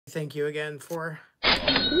Thank you again for...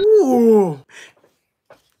 Ooh!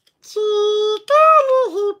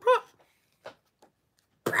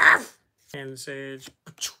 And Sage.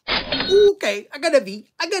 Okay, I got a V.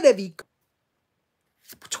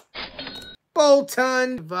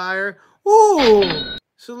 Bolton. Vire. Ooh!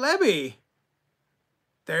 Celebi.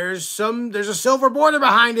 There's a silver border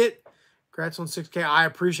behind it. Congrats on 6K. I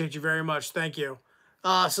appreciate you very much. Thank you.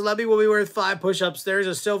 Celebi will be worth 5 push-ups. There's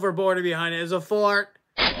a silver border behind it. There's a full art.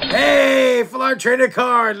 Hey, full art trader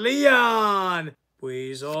card. Leon.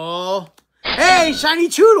 Weasel. Hey, shiny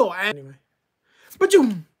Choodle. Anyway.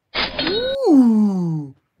 Bajoom.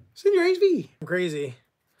 Ooh. Senior HV. Crazy.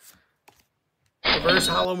 Reverse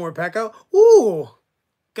Hollow Morpeko. Ooh.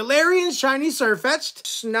 Galarian shiny Surfetched.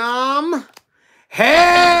 Snom.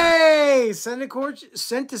 Hey!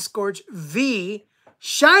 Centiskorch V.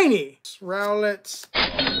 Shiny. Rowlet.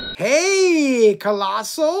 Hey!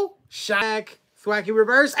 Colossal. Shack. Thwacky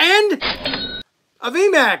Reverse. And a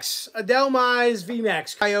VMAX. A Delmise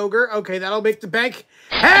VMAX. Kyogre. Okay, that'll make the bank.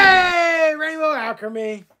 Hey! Rainbow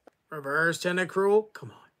Alchemy. Reverse Tentacruel. Come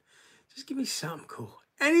on. Just give me something cool.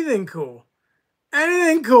 Anything cool.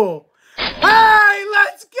 Anything cool. Hey!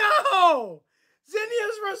 Let's go!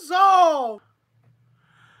 Zinnia's Resolve.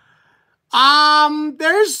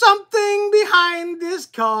 There's something behind this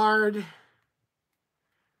card.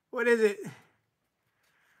 What is it?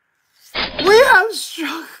 We have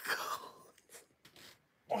struggled.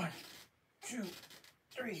 1, 2,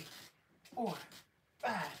 3, 4,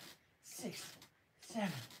 5, 6, 7,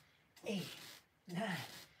 8, 9,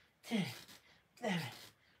 10, 11,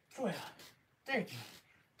 12, 13,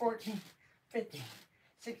 14, 15,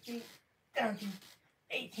 16, 17,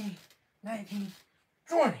 18, 19,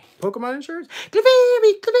 20. Pokemon insurance.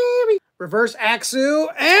 Clefairy. Reverse Axew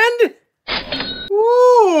and...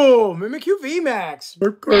 Ooh, Mimikyu VMAX.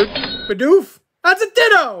 Bidoof. That's a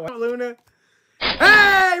Ditto. Luna.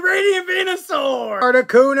 Hey, Radiant Venusaur.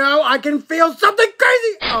 Articuno. I can feel something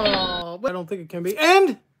crazy. Oh, but I don't think it can be.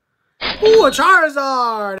 And... Ooh, a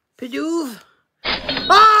Charizard. Bidoof.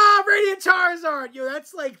 Ah, Radiant Charizard. Yo,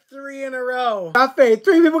 that's like 3 in a row. Got faith.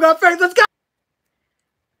 3 people got faith. Let's go.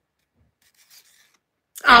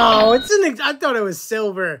 Oh, I thought it was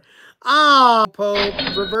silver. Ah, Pope,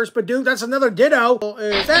 Reverse Bidoof. That's another Ditto.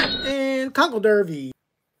 Is that and Conkle Derby?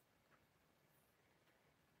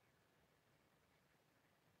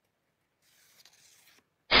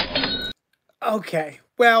 Okay,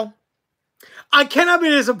 well, I cannot be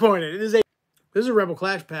disappointed. This is a Rebel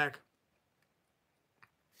Clash pack.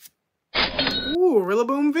 Ooh,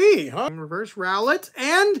 Rillaboom V, huh? Reverse Rowlet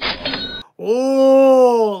and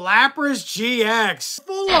oh, Lapras GX.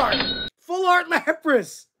 Full art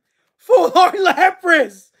Lapras. Full art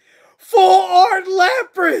Lapras. Full art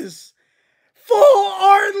Lapras. Full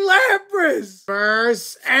art Lapras.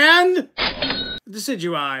 First and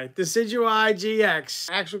Decidueye. Decidueye GX.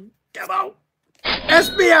 Actual demo.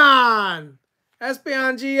 Espeon.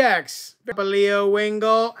 Espeon GX. Leo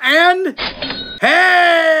Wingull and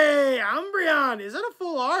hey, Umbreon. Is that a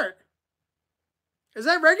full art? Is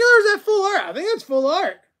that regular or is that full art? I think that's full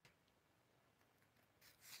art.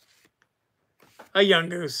 A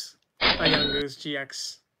Yungoos. A Yungoos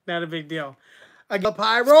GX. Not a big deal. A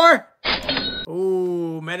Pyroar.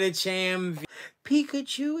 Ooh, Medicham.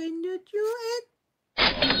 Pikachu in the duet.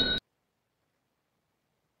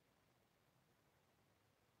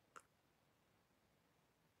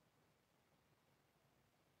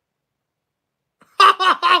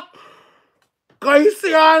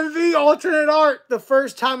 Glaceon V alternate art. The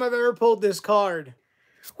first time I've ever pulled this card.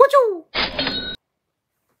 What'u?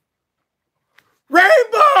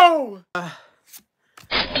 Rainbow!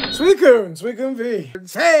 Suicune V.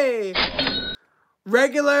 Hey!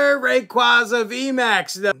 Regular Rayquaza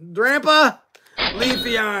VMAX. The Drampa,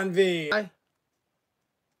 Leafeon V.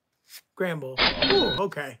 Gramble. Ooh,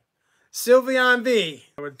 okay. Sylveon V.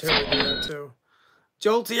 I would totally do that too.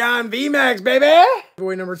 Jolteon VMAX, baby!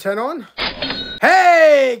 Boy number 10 on.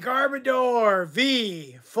 Hey! Garbodor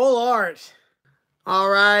V. Full art.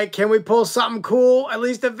 Alright, can we pull something cool? At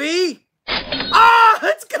least a V? Ah,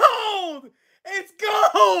 it's gold! It's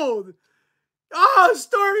gold! Oh,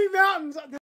 Stormy Mountains!